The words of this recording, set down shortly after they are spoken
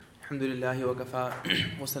الحمد لله وكفى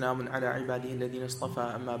وسلام على عباده الذين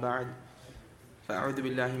اصطفى أما بعد فأعوذ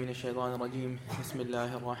بالله من الشيطان الرجيم بسم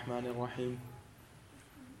الله الرحمن الرحيم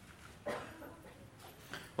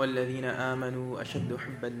والذين آمنوا أشد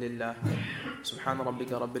حبا لله سبحان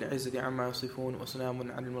ربك رب العزة عما يصفون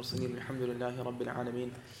وسلام على المرسلين الحمد لله رب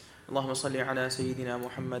العالمين اللهم صل على سيدنا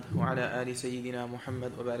محمد وعلى آل سيدنا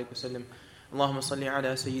محمد وبارك وسلم اللهم صل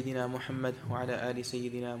على سيدنا محمد وعلى آل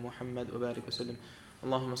سيدنا محمد وبارك وسلم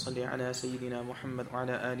اللهم صل على سيدنا محمد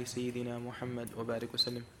وعلى آل سيدنا محمد وبارك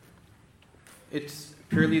وسلم. It's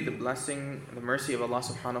purely the blessing and the mercy of Allah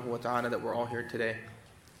subhanahu wa ta'ala that we're all here today.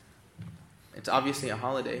 It's obviously a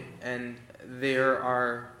holiday, and there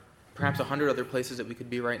are perhaps 100 other places that we could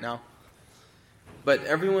be right now. But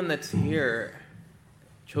everyone that's here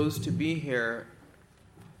chose to be here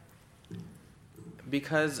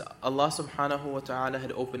because Allah subhanahu wa ta'ala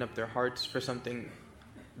had opened up their hearts for something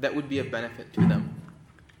that would be of benefit to them.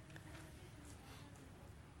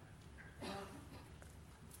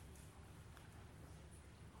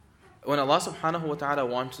 When Allah subhanahu wa ta'ala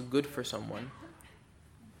wants good for someone,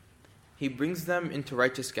 He brings them into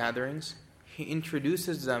righteous gatherings. He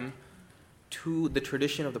introduces them to the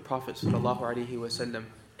tradition of the Prophet sallallahu alaihi wasallam,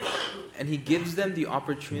 and He gives them the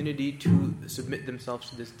opportunity to submit themselves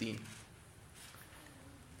to this deen.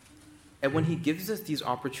 And when He gives us these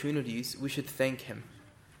opportunities, we should thank Him.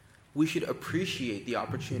 We should appreciate the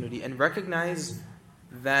opportunity and recognize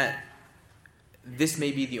that this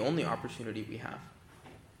may be the only opportunity we have.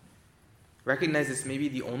 Recognize this may be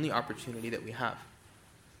the only opportunity that we have.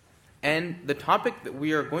 And the topic that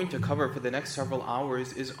we are going to cover for the next several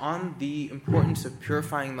hours is on the importance of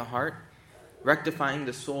purifying the heart, rectifying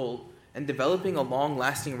the soul, and developing a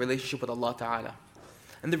long-lasting relationship with Allah Ta'ala.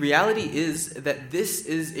 And the reality is that this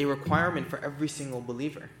is a requirement for every single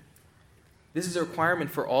believer. This is a requirement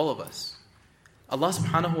for all of us. Allah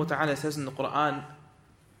subhanahu wa ta'ala says in the Quran,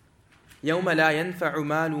 يَوْمَ لَا يَنْفَعُ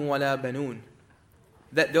مَالٌ وَلَا بَنُونَ,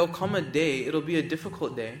 that there'll come a day, it'll be a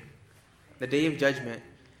difficult day, the day of judgment,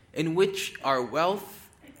 in which our wealth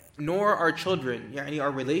nor our children, yani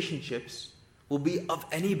our relationships, will be of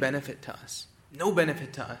any benefit to us. No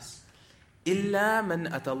benefit to us. إِلَّا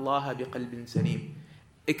مَنْ أَتَى اللَّهَ بِقَلْبٍ سَلِيمٍ,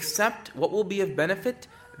 except what will be of benefit,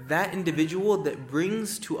 that individual that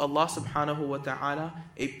brings to Allah subhanahu wa ta'ala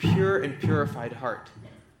a pure and purified heart.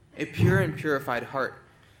 A pure and purified heart.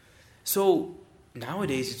 So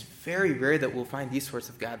nowadays it's very rare that we'll find these sorts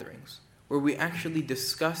of gatherings where we actually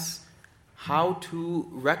discuss how to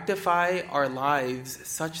rectify our lives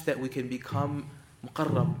such that we can become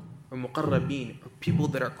muqarrab or muqarrabeen, or people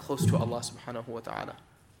that are close to Allah subhanahu wa ta'ala.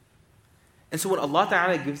 And so when Allah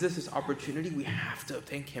ta'ala gives us this opportunity, we have to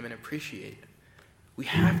thank Him and appreciate it. We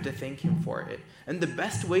have to thank Him for it. And the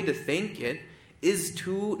best way to thank it is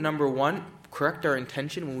to, number one, correct our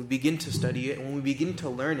intention when we begin to study it and when we begin to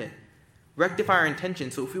learn it. Rectify our intention.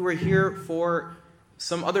 So if we were here for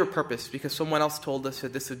some other purpose, because someone else told us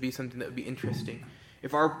that this would be something that would be interesting.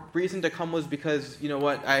 If our reason to come was because, you know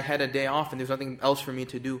what, I had a day off and there's nothing else for me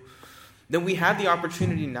to do, then we have the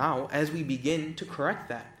opportunity now as we begin to correct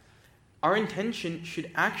that. Our intention should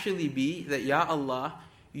actually be that, Ya Allah,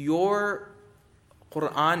 Your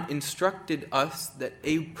Quran instructed us that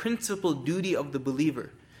a principal duty of the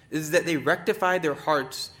believer is that they rectify their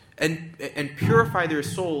hearts and purify their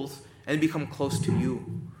souls and become close to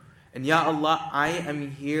You. And Ya Allah, I am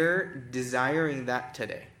here desiring that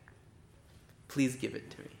today. Please give it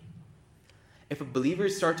to me. If a believer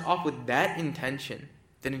starts off with that intention,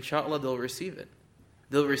 then inshallah they'll receive it.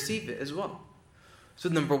 They'll receive it as well. So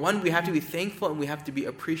number one, we have to be thankful and we have to be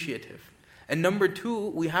appreciative. And number two,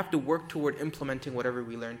 we have to work toward implementing whatever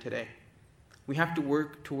we learn today. We have to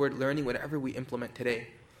work toward learning whatever we implement today.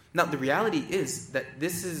 Now, the reality is that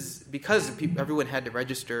this is because everyone had to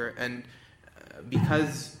register and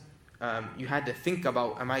because you had to think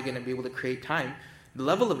about, am I going to be able to create time? The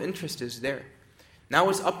level of interest is there. Now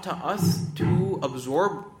it's up to us to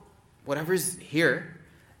absorb whatever's here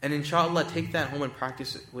and inshallah take that home and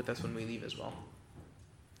practice it with us when we leave as well.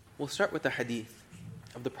 We'll start with the hadith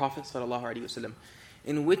of the Prophet ﷺ,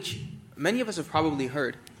 in which many of us have probably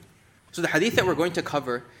heard. So the hadith that we're going to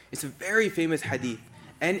cover is a very famous hadith,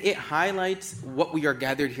 and it highlights what we are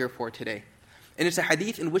gathered here for today. And it's a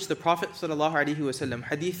hadith in which the Prophet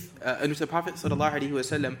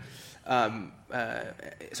ﷺ,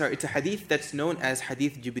 it's a hadith that's known as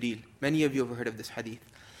Hadith Jibreel. Many of you have heard of this hadith.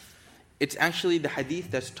 It's actually the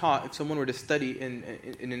hadith that's taught if someone were to study in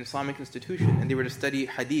an Islamic institution and they were to study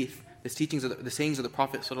hadith, the teachings of the sayings of the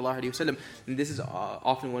Prophet ﷺ, and this is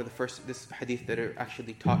often one of the first hadith that are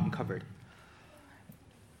actually taught and covered.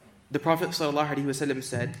 The Prophet ﷺ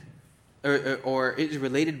said, or it is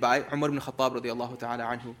related by Umar ibn Khattab radiyallahu ta'ala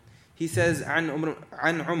anhu. He says, عن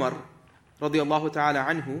عمر رضي الله تعالى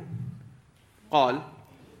عنه قال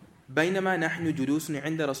بينما نحن جلوس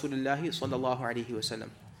عند رسول الله صلى الله عليه وسلم.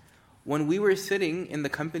 When we were sitting in the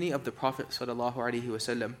company of the Prophet صلى الله عليه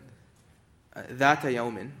وسلم, ذات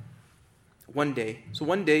يوم, one day. So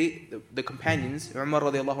one day, the companions, Umar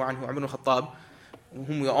radiallahu anhu, Umar ibn Khattab,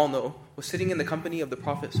 whom we all know, was sitting in the company of the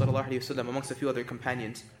Prophet sallallahu alaihi wasallam amongst a few other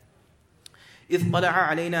companions. إذ طلع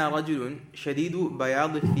علينا رجل شديد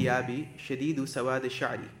بياض الثياب شديد سواد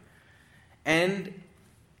الشعر. And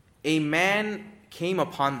a man came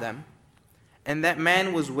upon them, and that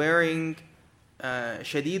man was wearing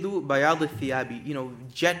شديد بياض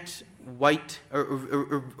الثياب, jet white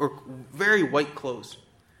or very white clothes.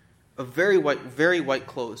 Very white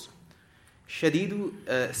clothes. Shadidu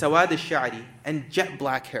sawad al-sha'ri, and jet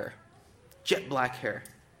black hair.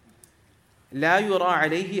 لا يرى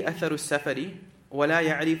عليه أثر السفر ولا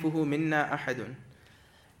يعرفه منا أحد.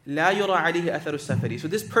 لا يرى عليه أثر السفر. So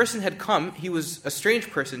this person had come, he was a strange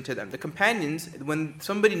person to them. The companions, when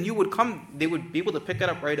somebody new would come, they would be able to pick it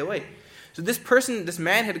up right away. So this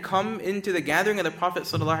man had come into the gathering of the Prophet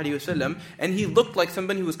ﷺ, and he looked like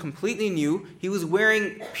somebody who was completely new. He was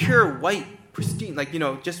wearing pure white, pristine,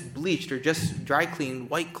 just bleached or just dry cleaned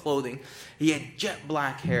white clothing. He had jet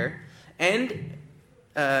black hair. And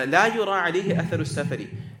لا يرى عليه أثر السفر.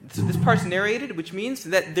 So this part's narrated, which means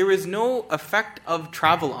that there is no effect of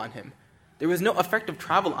travel on him.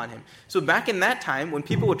 So back in that time, when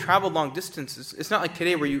people would travel long distances, it's not like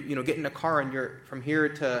today where you get in a car and you're from here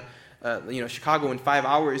to Chicago in 5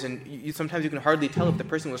 hours, and sometimes you can hardly tell if the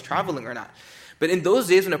person was traveling or not. But in those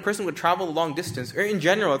days, when a person would travel a long distance, or in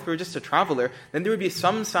general, if they were just a traveler, then there would be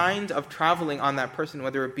some signs of traveling on that person,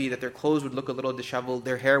 whether it be that their clothes would look a little disheveled,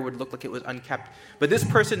 their hair would look like it was unkept. But this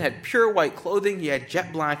person had pure white clothing, he had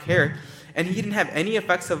jet black hair, and he didn't have any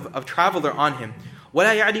effects of traveler on him.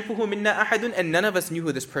 وَلَا يَعْرِفُهُ مِنَّا أَحَدٌ. And none of us knew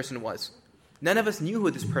who this person was.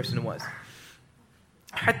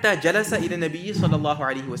 حتى جلس إلى النبي صلى الله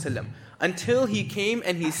عليه وسلم. Until he came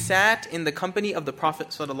and he sat in the company of the Prophet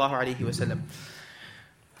صلى الله عليه وسلم.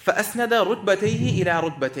 فأسند ركبتيه إلى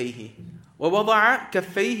ركبتيه ووضع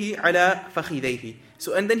كفيه على فخذيه.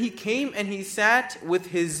 So and then he came and he sat with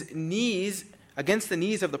his knees against the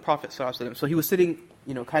knees of the Prophet صلى الله عليه وسلم. So he was sitting,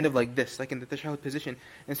 kind of like this, like in the tashahhud position.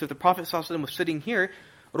 And so the Prophet صلى الله عليه وسلم was sitting here,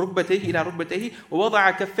 ركبتيه إلى ركبتيه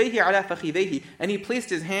ووضع كفيه على فخذيه, and he placed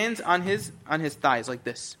his hands on his thighs like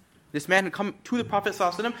this. This man had come to the Prophet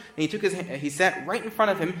ﷺ, and he sat right in front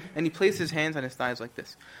of him, and he placed his hands on his thighs like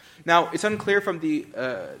this. Now, it's unclear from the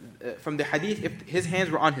hadith if his hands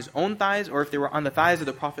were on his own thighs or if they were on the thighs of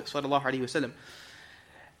the Prophet ﷺ.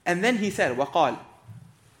 And then he said, وَقَالْ.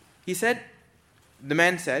 The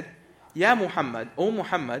man said, يا محمد, O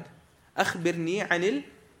Muhammad, أخبرني عن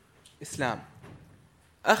الإسلام.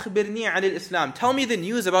 أخبرني عن الإسلام. Tell me the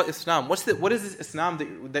news about Islam. What is this Islam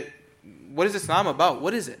what is Islam about?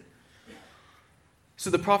 What is it? So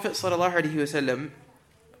the Prophet ﷺ,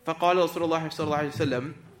 فقال رسول الله صلى الله عليه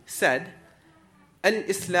وسلم, said,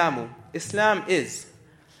 الإسلام, Islam is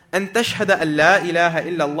أن تشهد أن لا إله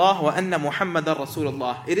إلا الله وأن محمد رسول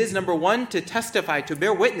الله. It is, number one, to testify, to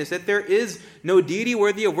bear witness that there is no deity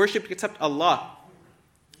worthy of worship except Allah,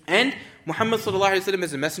 and Muhammad sallallahu alaihi wasallam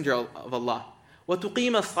is a messenger of Allah.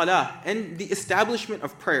 وتقيم الصلاة, and the establishment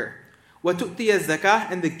of prayer. وتؤتي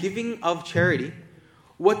الزكاة, and the giving of charity.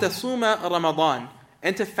 وتصوم رمضان,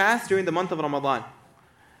 and to fast during the month of Ramadan.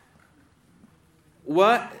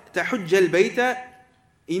 وتحج البيت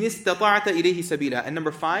إن استطعت إليه سبيلا. And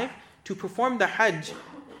number 5, to perform the Hajj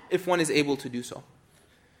if one is able to do so.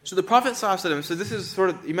 So the Prophet ﷺ, so this is sort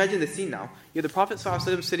of, imagine the scene now. You have the Prophet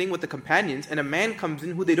ﷺ sitting with the companions, and a man comes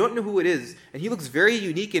in who they don't know who it is, and he looks very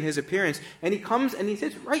unique in his appearance, and he comes and he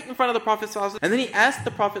sits right in front of the Prophet ﷺ, and then he asks the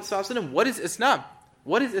Prophet ﷺ, what is Islam?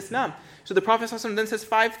 What is Islam? So the Prophet ﷺ then says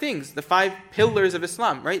 5 things, the 5 pillars of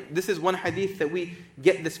Islam, right? This is one hadith that we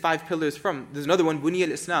get this 5 pillars from. There's another one, Buniya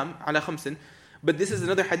al-Islam, ala khamsin. But this is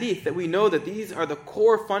another hadith that we know that these are the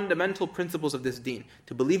core fundamental principles of this deen.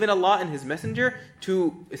 To believe in Allah and His Messenger,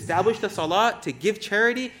 to establish the salah, to give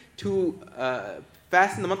charity, to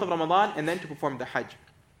fast in the month of Ramadan, and then to perform the Hajj.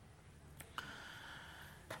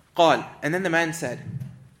 قال, and then the man said,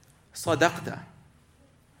 صدقت.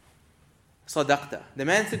 صدقت. The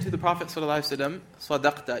man said to the Prophet ﷺ,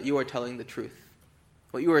 صدقت, you are telling the truth.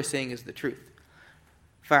 What you are saying is the truth.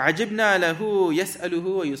 فعجبنا له يسأله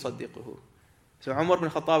ويصدقه. So Umar ibn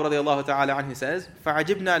Khattab radiallahu ta'ala anhu says,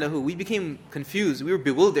 فَعَجِبْنَا لَهُ. We became confused, we were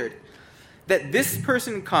bewildered. That this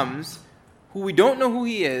person comes, who we don't know who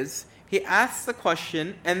he is, he asks a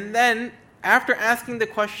question, and then after asking the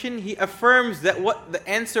question, he affirms that what the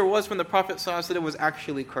answer was from the Prophet ﷺ was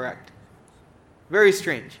actually correct. Very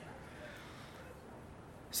strange.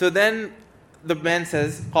 So then the man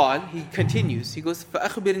says, قال, he continues, he goes,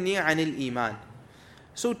 فَأَخْبِرْنِي عَنِ الْإِيمَانِ.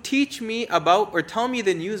 So teach me about, or tell me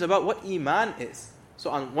the news about what Iman is. So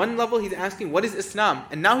on one level he's asking, what is Islam?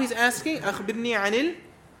 And now he's asking, أَخْبِرْنِي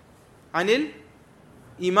عَنِ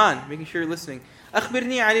الْإِيمَانِ. Making sure you're listening.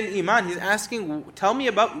 أَخْبِرْنِي عَنِ الْإِيمَانِ. He's asking, tell me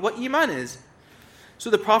about what Iman is. So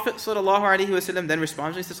the Prophet ﷺ then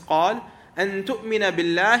responds, he says, قال, أَن تُؤْمِنَ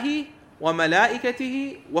بِاللَّهِ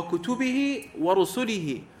وَمَلَائِكَتِهِ وَكُتُبِهِ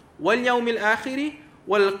وَرُسُلِهِ وَالْيَوْمِ الْآخِرِ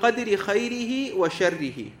وَالْقَدْرِ خَيْرِهِ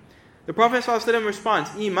وَشَرِّهِ. The Prophet ﷺ responds,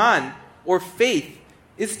 Iman, or faith,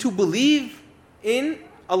 is to believe in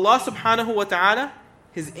Allah subhanahu wa ta'ala,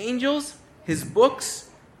 His angels, His books,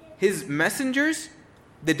 His messengers,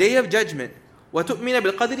 the Day of Judgment. وَتُؤْمِنَ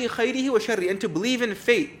بِالْقَدْرِ خَيْرِهِ وَشَرِّهِ. And to believe in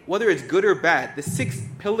fate, whether it's good or bad. The 6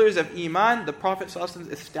 pillars of Iman the Prophet ﷺ is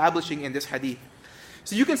establishing in this hadith.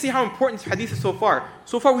 So you can see how important this hadith is so far.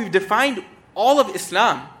 So far we've defined all of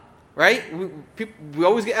Islam. Right? We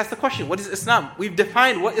always get asked the question, what is Islam? We've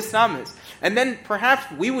defined what Islam is. And then perhaps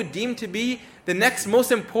we would deem to be the next most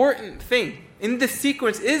important thing in this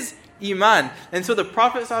sequence is Iman. And so the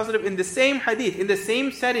Prophet ﷺ in the same hadith, in the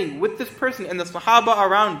same setting with this person and the Sahaba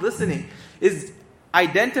around listening, is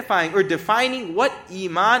identifying or defining what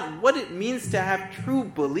Iman, what it means to have true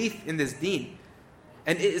belief in this deen.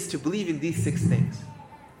 And it is to believe in these 6 things.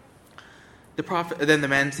 The Prophet, then the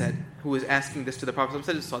man said, who was asking this to the Prophet,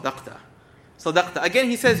 said, Sadaqta. Sadaqta. Again,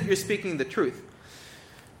 he says, you're speaking the truth.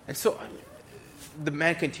 And so the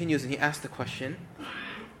man continues and he asks the question,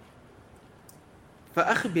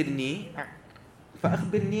 فَأَخْبِرْنِي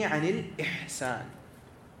عَنِ الْإِحْسَانِ.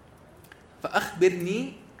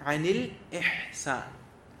 فَأَخْبِرْنِي عَنِ الْإِحْسَانِ.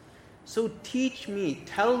 So teach me,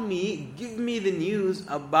 tell me, give me the news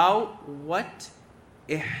about what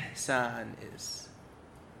ihsan is.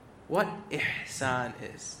 What ihsan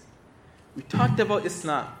is. We talked about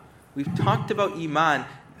Islam. We've talked about Iman.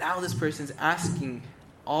 Now this person's asking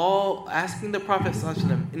the Prophet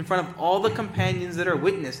ﷺ in front of all the companions that are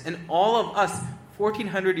witness and all of us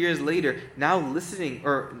 1400 years later now listening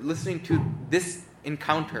to this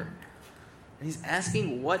encounter. And he's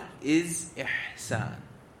asking, what is ihsan?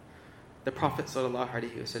 The Prophet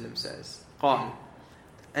ﷺ says, قال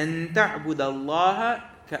أن تعبد الله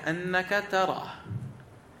كأنك تراه.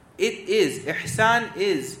 It is, ihsan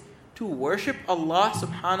is to worship Allah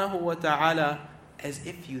subhanahu wa ta'ala as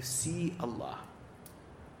if you see Allah.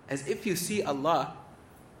 As if you see Allah,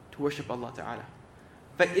 to worship Allah ta'ala.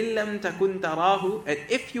 فَإِن لَمْ تَكُنْ تَرَاهُ. And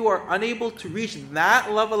if you are unable to reach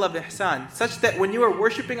that level of ihsan, such that when you are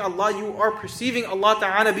worshipping Allah, you are perceiving Allah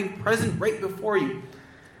ta'ala being present right before you.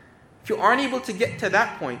 If you aren't able to get to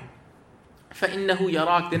that point, فَإِنَّهُ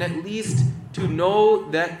يَرَاكَ. Then at least to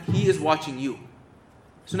know that He is watching you.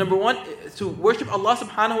 So number 1, to worship Allah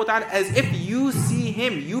subhanahu wa ta'ala as if you see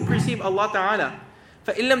Him, you perceive Allah ta'ala.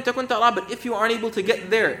 فَإِن لَمْ تَكُنْ تَرَاهُ. But if you aren't able to get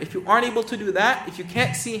there, if you aren't able to do that, if you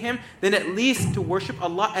can't see Him, then at least to worship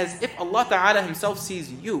Allah as if Allah ta'ala Himself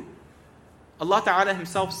sees you. Allah ta'ala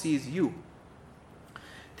Himself sees you.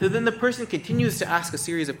 So then the person continues to ask a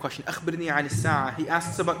series of questions. أَخْبِرْنِي عَنِ السَّاعَةِ. He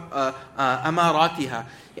asks about أَمَارَاتِهَا.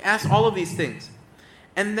 He asks all of these things.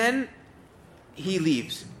 And then he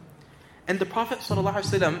leaves. And the Prophet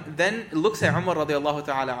ﷺ then looks at Umar radiallahu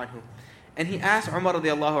ta'ala anhu. And he asks Umar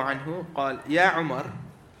radiallahu anhu, قال, يا عمر,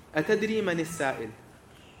 أتدري من السائل?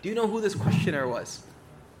 Do you know who this questioner was?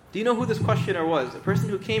 Do you know who this questioner was? A person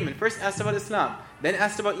who came and first asked about Islam, then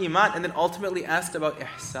asked about Iman, and then ultimately asked about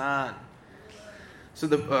Ihsan. So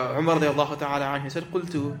the Umar radiallahu ta'ala anhu said,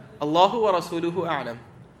 قلت الله ورسوله أعلم.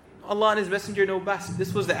 Allah and His Messenger know best.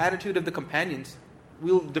 This was the attitude of the companions.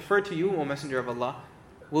 We'll defer to you, O Messenger of Allah.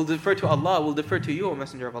 We'll defer to Allah, we'll defer to you, O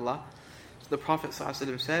Messenger of Allah. So the Prophet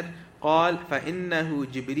ﷺ said, قال فإنه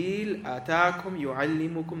جبريل آتاكم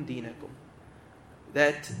يعلمكم دينكم.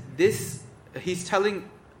 That this, he's telling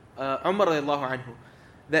Umar radiallahu anhu,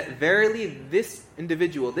 that verily this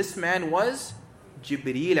individual, this man was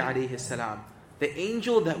Jibreel alayhi salam, the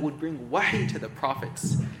angel that would bring wahi to the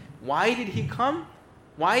prophets. Why did he come?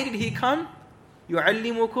 Why did he come?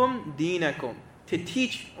 يعلمكم دينكم. To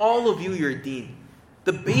teach all of you your deen.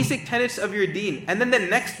 The basic tenets of your deen, and then the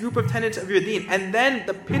next group of tenets of your deen, and then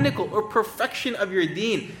the pinnacle or perfection of your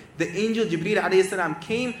deen. The angel Jibreel alayhi salam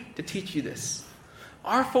came to teach you this.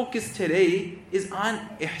 Our focus today is on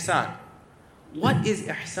ihsan. What is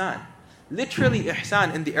ihsan? Literally,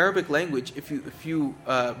 ihsan in the Arabic language, if you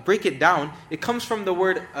break it down, it comes from the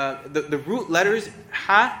word, the root letters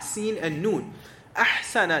ha, sin, and noon.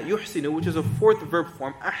 أحسن يحسن, which is a fourth verb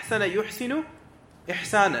form. أحسن يحسن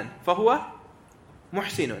إحسانا فهو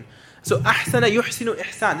محسن. So أحسن يحسن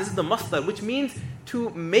إحسان, this is the masdar, which means to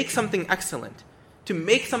make something excellent. To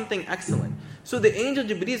make something excellent. So the angel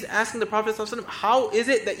Jibreel is asking the Prophet ﷺ, how is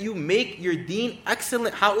it that you make your deen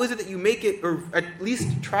excellent? How is it that you make it, or at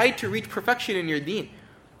least try to reach perfection in your deen?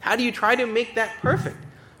 How do you try to make that perfect?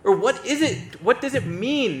 Or what is it? What does it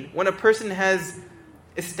mean when a person has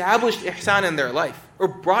established ihsan in their life, or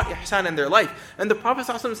brought ihsan in their life? And the Prophet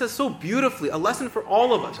ﷺ says so beautifully, a lesson for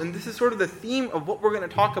all of us. And this is sort of the theme of what we're going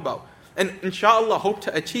to talk about. And inshallah hope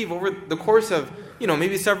to achieve over the course of,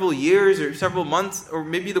 maybe several years or several months, or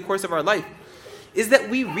maybe the course of our life, is that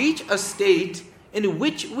we reach a state in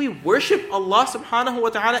which we worship Allah subhanahu wa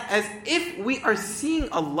ta'ala as if we are seeing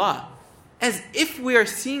Allah. As if we are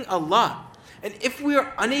seeing Allah. And if we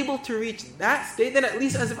are unable to reach that state, then at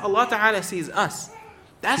least as if Allah ta'ala sees us.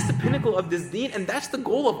 That's the pinnacle of this deen, and that's the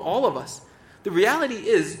goal of all of us. The reality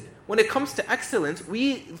is, when it comes to excellence,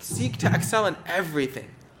 we seek to excel in everything.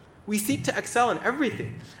 We seek to excel in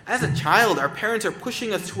everything. As a child, our parents are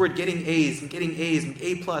pushing us toward getting A's and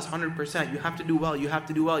A plus, 100%. You have to do well, you have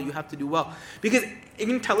to do well, you have to do well. Because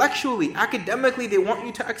intellectually, academically, they want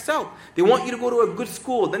you to excel. They want you to go to a good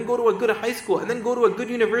school, then go to a good high school, and then go to a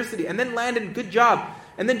good university, and then land in a good job,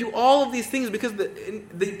 and then do all of these things because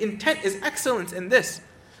the intent is excellence in this.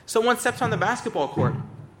 Someone steps on the basketball court.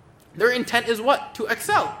 Their intent is what? To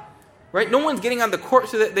excel. Right? No one's getting on the court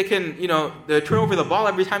so that they can, turn over the ball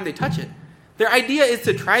every time they touch it. Their idea is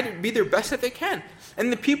to try to be their best that they can.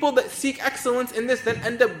 And the people that seek excellence in this then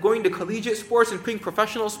end up going to collegiate sports and playing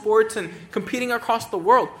professional sports and competing across the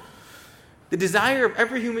world. The desire of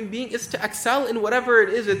every human being is to excel in whatever it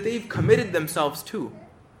is that they've committed themselves to.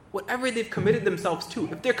 Whatever they've committed themselves to.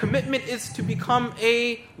 If their commitment is to become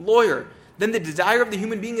a lawyer, then the desire of the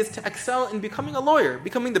human being is to excel in becoming a lawyer,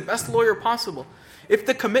 becoming the best lawyer possible. If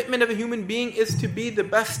the commitment of a human being is to be the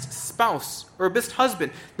best spouse or best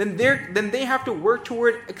husband, then they have to work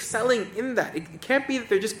toward excelling in that. It can't be that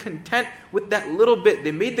they're just content with that little bit.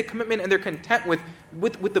 They made the commitment and they're content with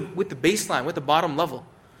the baseline, with the bottom level.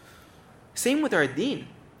 Same with our deen.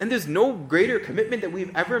 And there's no greater commitment that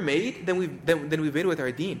we've ever made than we've made with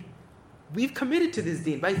our deen. We've committed to this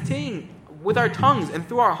deen by saying with our tongues and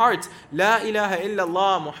through our hearts, La ilaha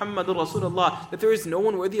illallah, Muhammadur Rasulullah, that there is no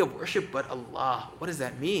one worthy of worship but Allah. What does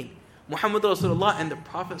that mean? Muhammadur Rasulullah and the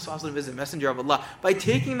Prophet ﷺ is the messenger of Allah. By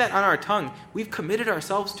taking that on our tongue, we've committed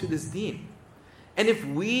ourselves to this deen. And if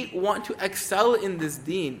we want to excel in this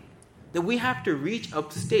deen, then we have to reach a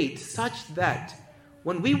state such that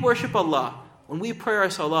when we worship Allah, when we pray our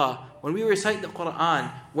salah, when we recite the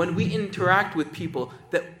Quran, when we interact with people,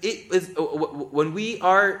 that it is when we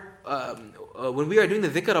are doing the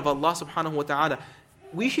dhikr of Allah subhanahu wa ta'ala,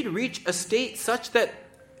 we should reach a state such that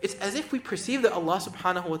it's as if we perceive that Allah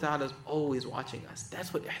subhanahu wa ta'ala is always watching us.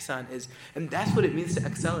 That's what ihsan is. And that's what it means to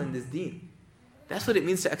excel in this deen. That's what it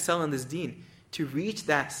means to excel in this deen. To reach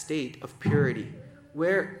that state of purity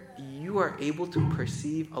where you are able to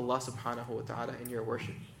perceive Allah subhanahu wa ta'ala in your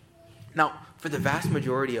worship. Now, for the vast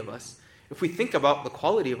majority of us, if we think about the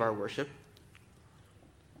quality of our worship,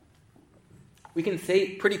 we can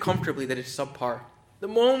say pretty comfortably that it's subpar. The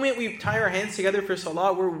moment we tie our hands together for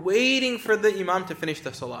salah, we're waiting for the imam to finish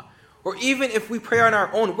the salah. Or even if we pray on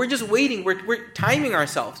our own, we're just waiting, we're timing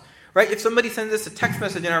ourselves. Right? If somebody sends us a text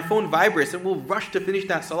message and our phone vibrates, then we'll rush to finish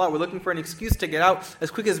that salah. We're looking for an excuse to get out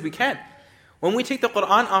as quick as we can. When we take the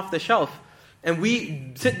Quran off the shelf and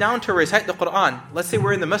we sit down to recite the Quran, let's say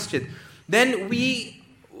we're in the masjid, then we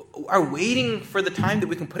are waiting for the time that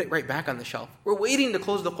we can put it right back on the shelf. We're waiting to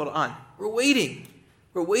close the Quran. We're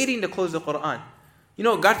waiting to close the Quran.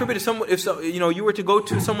 God forbid if you were to go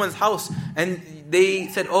to someone's house and they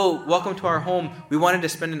said, "Oh, welcome to our home. We wanted to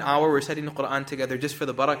spend an hour reciting the Quran together just for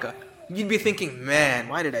the barakah." You'd be thinking, "Man,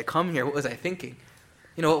 why did I come here? What was I thinking?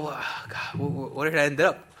 God, what did I end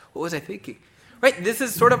up? What was I thinking?" Right? This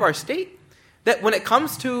is sort of our state. That when it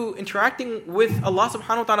comes to interacting with Allah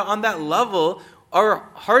subhanahu wa ta'ala on that level, our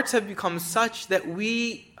hearts have become such that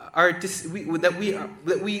we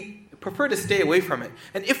prefer to stay away from it.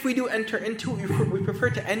 And if we do enter into it, we prefer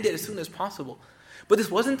to end it as soon as possible. But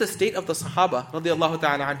this wasn't the state of the Sahaba, radiallahu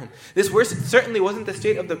ta'ala anhum. This certainly wasn't the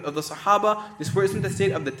state of the Sahaba. This wasn't the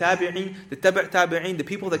state of the Tabi'in, the Tabi'in, the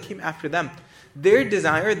people that came after them. Their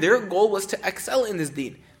desire, their goal was to excel in this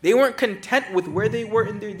deen. They weren't content with where they were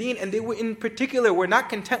in their deen, and they were in particular were not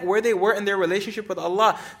content where they were in their relationship with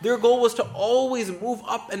Allah. Their goal was to always move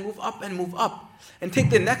up and move up and move up, and take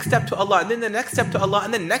the next step to Allah, and then the next step to Allah,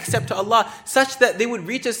 and then the next step to Allah, such that they would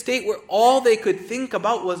reach a state where all they could think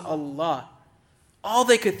about was Allah. All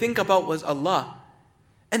they could think about was Allah.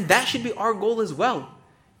 And that should be our goal as well.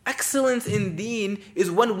 Excellence in deen is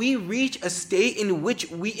when we reach a state in which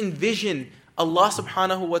we envision Allah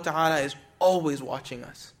subhanahu wa ta'ala is always watching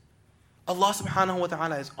us. Allah subhanahu wa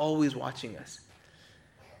ta'ala is always watching us.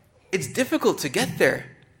 It's difficult to get there,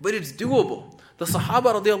 but it's doable. The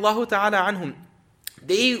Sahaba radiallahu ta'ala anhum,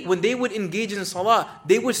 when they would engage in salah,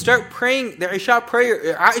 they would start praying the Isha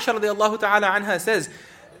prayer. Aisha radiallahu ta'ala anha says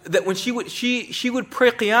that when she would pray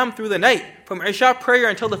qiyam through the night, from Isha prayer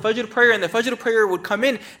until the Fajr prayer, and the Fajr prayer would come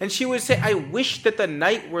in, and she would say, I wish that the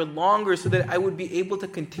night were longer so that I would be able to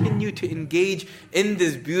continue to engage in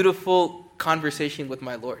this beautiful conversation with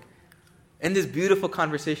my Lord. In this beautiful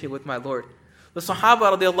conversation with my Lord. The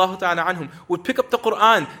Sahaba radiallahu ta'ala anhum would pick up the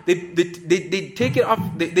Quran, they'd take it off,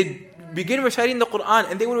 they'd begin reciting the Quran,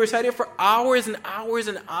 and they would recite it for hours and hours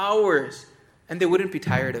and hours, and they wouldn't be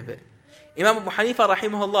tired of it. Imam Abu Hanifa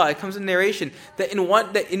rahimahullah, it comes in narration that in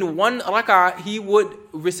one rak'ah he would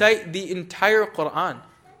recite the entire Quran.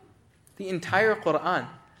 The entire Quran.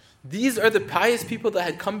 These are the pious people that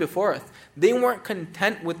had come before us. They weren't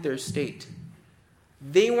content with their state.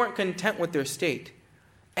 They weren't content with their state.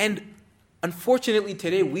 And unfortunately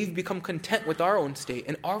today we've become content with our own state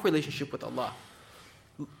and our relationship with Allah.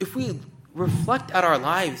 If we reflect at our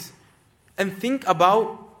lives and think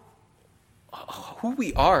about who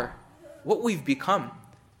we are, what we've become,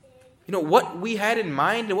 what we had in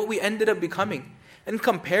mind and what we ended up becoming, and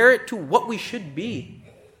compare it to what we should be,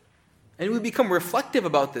 and we become reflective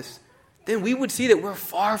about this, then we would see that we're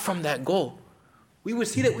far from that goal. We would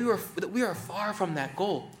see that we are far from that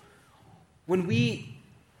goal. When we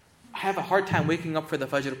have a hard time waking up for the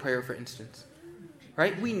Fajr prayer, for instance,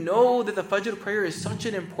 right? We know that the Fajr prayer is such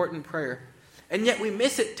an important prayer, and yet we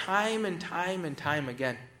miss it time and time and time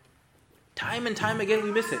again. Time and time again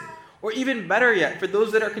we miss it. Or even better yet, for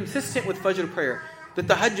those that are consistent with Fajr prayer, the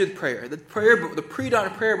Tahajjud prayer, the pre-dawn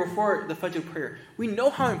prayer before the Fajr prayer. We know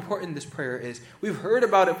how important this prayer is. We've heard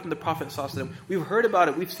about it from the Prophet ﷺ. We've heard about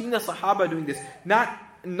it. We've seen the Sahaba doing this.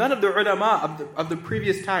 None of the ulama of the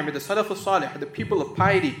previous time, or the Salafus Salih, or the people of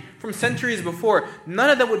piety from centuries before, none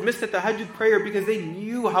of them would miss the Tahajjud prayer because they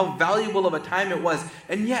knew how valuable of a time it was.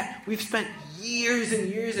 And yet, we've spent years and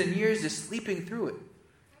years and years just sleeping through it.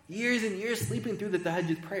 Years and years sleeping through the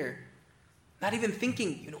Tahajjud prayer. Not even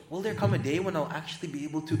thinking, will there come a day when I'll actually be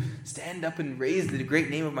able to stand up and raise the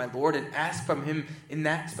great name of my Lord and ask from Him in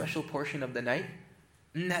that special portion of the night?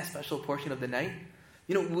 In that special portion of the night?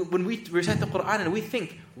 When we recite the Quran and we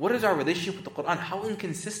think, what is our relationship with the Quran? How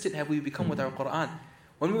inconsistent have we become with our Quran?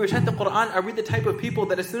 When we recite the Quran, are we the type of people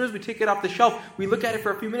that as soon as we take it off the shelf, we look at it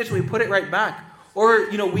for a few minutes and we put it right back? Or,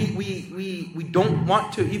 we don't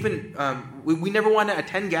want to even, we never want to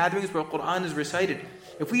attend gatherings where Quran is recited.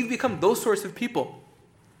 If we've become those sorts of people,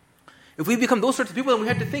 then we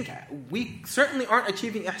have to think, we certainly aren't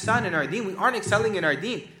achieving ihsan in our deen. We aren't excelling in our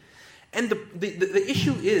deen. And the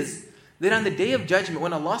issue is that on the Day of Judgment,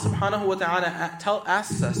 when Allah subhanahu wa ta'ala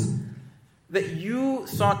asks us that you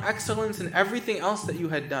sought excellence in everything else that you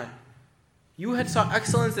had done. You had sought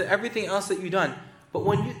excellence in everything else that you done. But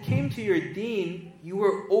when you came to your deen, you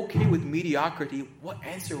were okay with mediocrity. What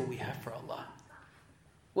answer will we have for Allah?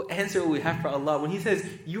 What answer will we have for Allah when He says,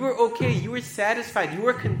 you were okay, you were satisfied, you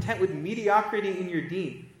were content with mediocrity in your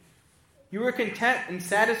deen. You were content and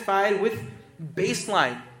satisfied with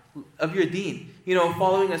baseline of your deen.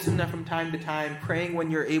 Following a sunnah from time to time, praying when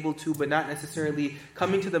you're able to, but not necessarily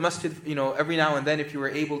coming to the masjid, every now and then if you were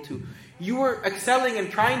able to. You were excelling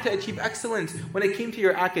and trying to achieve excellence when it came to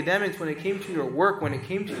your academics, when it came to your work, when it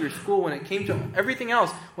came to your school, when it came to everything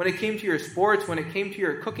else, when it came to your sports, when it came to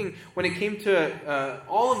your cooking, when it came to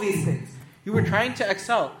all of these things. You were trying to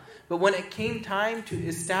excel. But when it came time to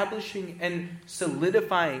establishing and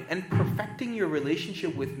solidifying and perfecting your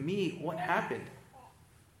relationship with me, what happened?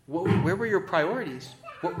 Where were your priorities?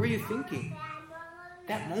 What were you thinking?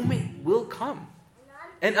 That moment will come.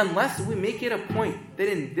 And unless we make it a point that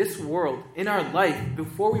in this world, in our life,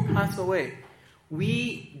 before we pass away,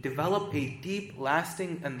 we develop a deep,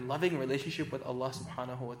 lasting, and loving relationship with Allah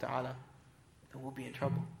subhanahu wa ta'ala, then we'll be in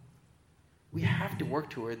trouble. We have to work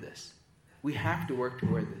toward this. We have to work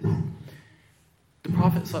toward this. The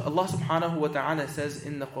Prophet, Allah subhanahu wa ta'ala says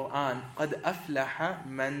in the Quran, قَدْ أَفْلَحَ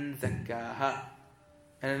مَنْ زَكَّاهَا.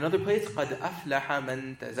 And another place, قَدْ أَفْلَحَ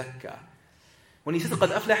مَنْ تَزَكَّى. When He says قَدْ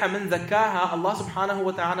أَفْلَحَ مَنْ زَكَّاهَا, Allah subhanahu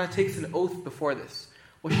wa ta'ala takes an oath before this.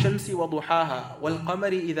 وَالشَّمْسِ وَضُحَاهَا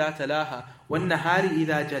وَالْقَمَرِ إِذَا تَلَاهَا وَالنَّهَارِ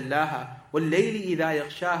إِذَا جَلَّاهَا وَاللَّيْلِ إِذَا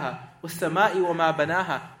يَغْشَاهَا وَالسَّمَاءِ وَمَا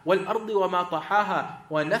بَنَاهَا وَالْأَرْضِ وَمَا طَحَاهَا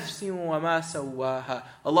وَنَفْسٍ وَمَا سَوَّاهَا.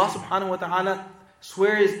 Allah subhanahu wa ta'ala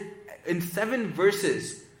swears in 7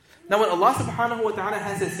 verses. Now when Allah subhanahu wa ta'ala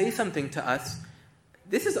has to say something to us,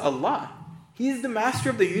 This is Allah. He's the master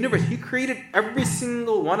of the universe. He created every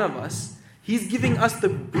single one of us. He's giving us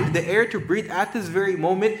the air to breathe at this very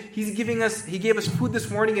moment. He gave us food this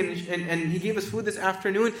morning and He gave us food this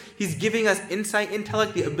afternoon. He's giving us insight,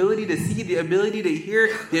 intellect, the ability to see, the ability to hear,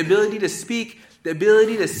 the ability to speak, the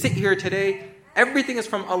ability to sit here today. Everything is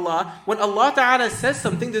from Allah. When Allah Ta'ala says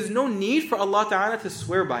something, there's no need for Allah Ta'ala to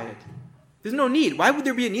swear by it. There's no need. Why would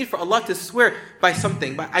there be a need for Allah to swear by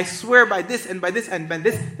something? I swear by this and by this and by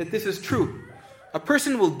this that this is true. A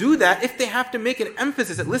person will do that if they have to make an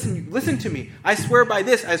emphasis that listen to me. I swear by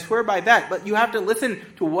this, I swear by that, but you have to listen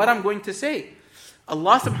to what I'm going to say.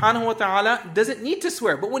 Allah subhanahu wa ta'ala doesn't need to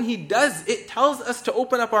swear, but when He does, it tells us to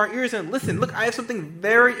open up our ears and listen. Look, I have something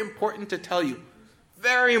very important to tell you.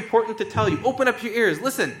 Very important to tell you. Open up your ears,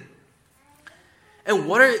 listen. And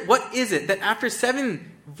what is it that after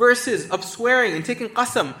 7 verses of swearing and taking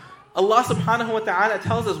qasam, Allah subhanahu wa ta'ala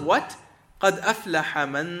tells us what? قَدْ أَفْلَحَ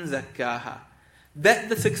مَنْ زَكَّاهَا. That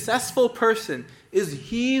the successful person is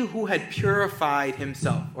he who had purified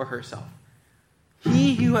himself or herself.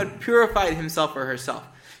 He who had purified himself or herself.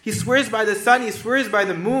 He swears by the sun, he swears by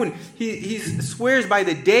the moon, he swears by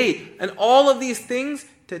the day, and all of these things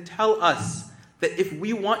to tell us that if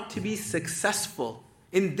we want to be successful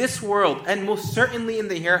in this world, and most certainly in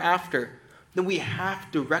the hereafter, then we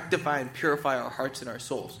have to rectify and purify our hearts and our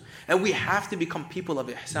souls. And we have to become people of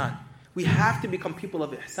ihsan. We have to become people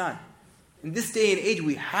of ihsan. In this day and age,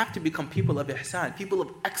 we have to become people of ihsan, people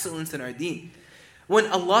of excellence in our deen. When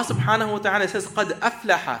Allah subhanahu wa ta'ala says, قَدْ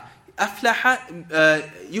أَفْلَحَ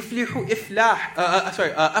يُفْلِحُ إِفْلَاحِ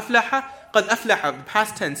أَفْلَحَ قَدْ أَفْلَحَ,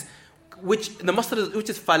 past tense, which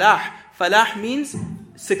is falah. Falah means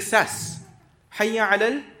success. حَيَّ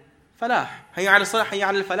عَلَى الْفَلَاحِ حَيَّ عَلَى الصَّلَاحِ حَيَّ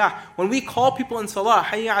عَلَى الْفَلَاحِ. When we call people in salah,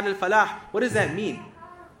 حَيَّ عَلَى الْفَلَاحِ, what does that mean?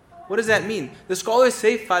 What does that mean? The scholars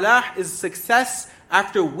say falah is success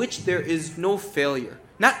after which there is no failure.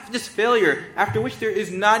 Not just failure, after which there is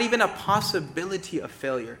not even a possibility of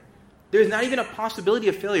failure. There is not even a possibility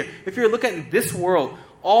of failure. If you look at this world,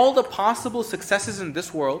 all the possible successes in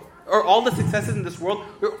this world, or all the successes in this world,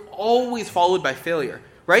 are always followed by failure.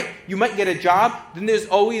 Right? You might get a job, then there's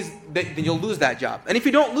always, then you'll lose that job. And if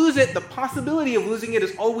you don't lose it, the possibility of losing it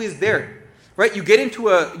is always there. Right? You get into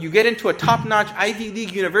a top-notch Ivy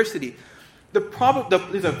League university.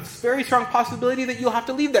 There's a very strong possibility that you'll have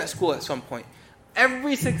to leave that school at some point.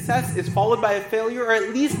 Every success is followed by a failure, or at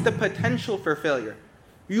least the potential for failure.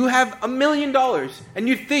 You have $1 million, and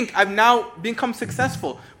you think, I've now become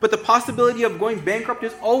successful, but the possibility of going bankrupt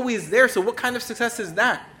is always there. So what kind of success is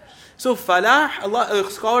that? So falah,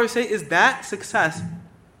 scholars say, is that success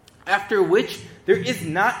after which there is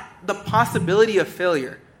not the possibility of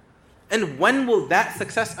failure. And when will that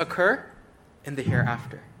success occur? In the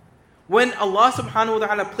hereafter. When Allah subhanahu wa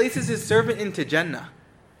ta'ala places His servant into Jannah,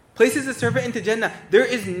 there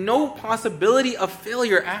is no possibility of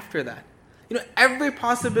failure after that. Every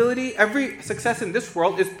possibility, every success in this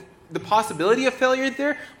world is the possibility of failure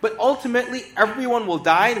there, but ultimately everyone will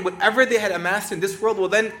die, and whatever they had amassed in this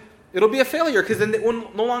world it'll be a failure, because then it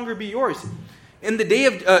will no longer be yours. In the day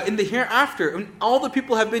of, in the hereafter, when all the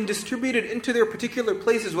people have been distributed into their particular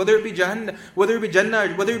places, whether it be Jannah, whether it be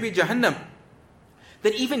Jahannam,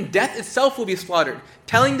 then even death itself will be slaughtered,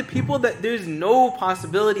 telling the people that there's no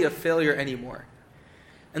possibility of failure anymore.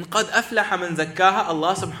 And قَدْ أَفْلَحَ مَنْ زَكَّاهَا,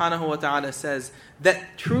 Allah subhanahu wa ta'ala says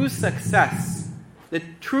that true success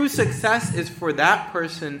is for that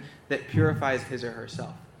person that purifies his or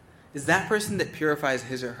herself. Is that person that purifies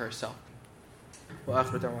his or herself.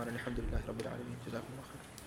 وآخر دعوانا الحمد لله رب العالمين. جزاكم الله.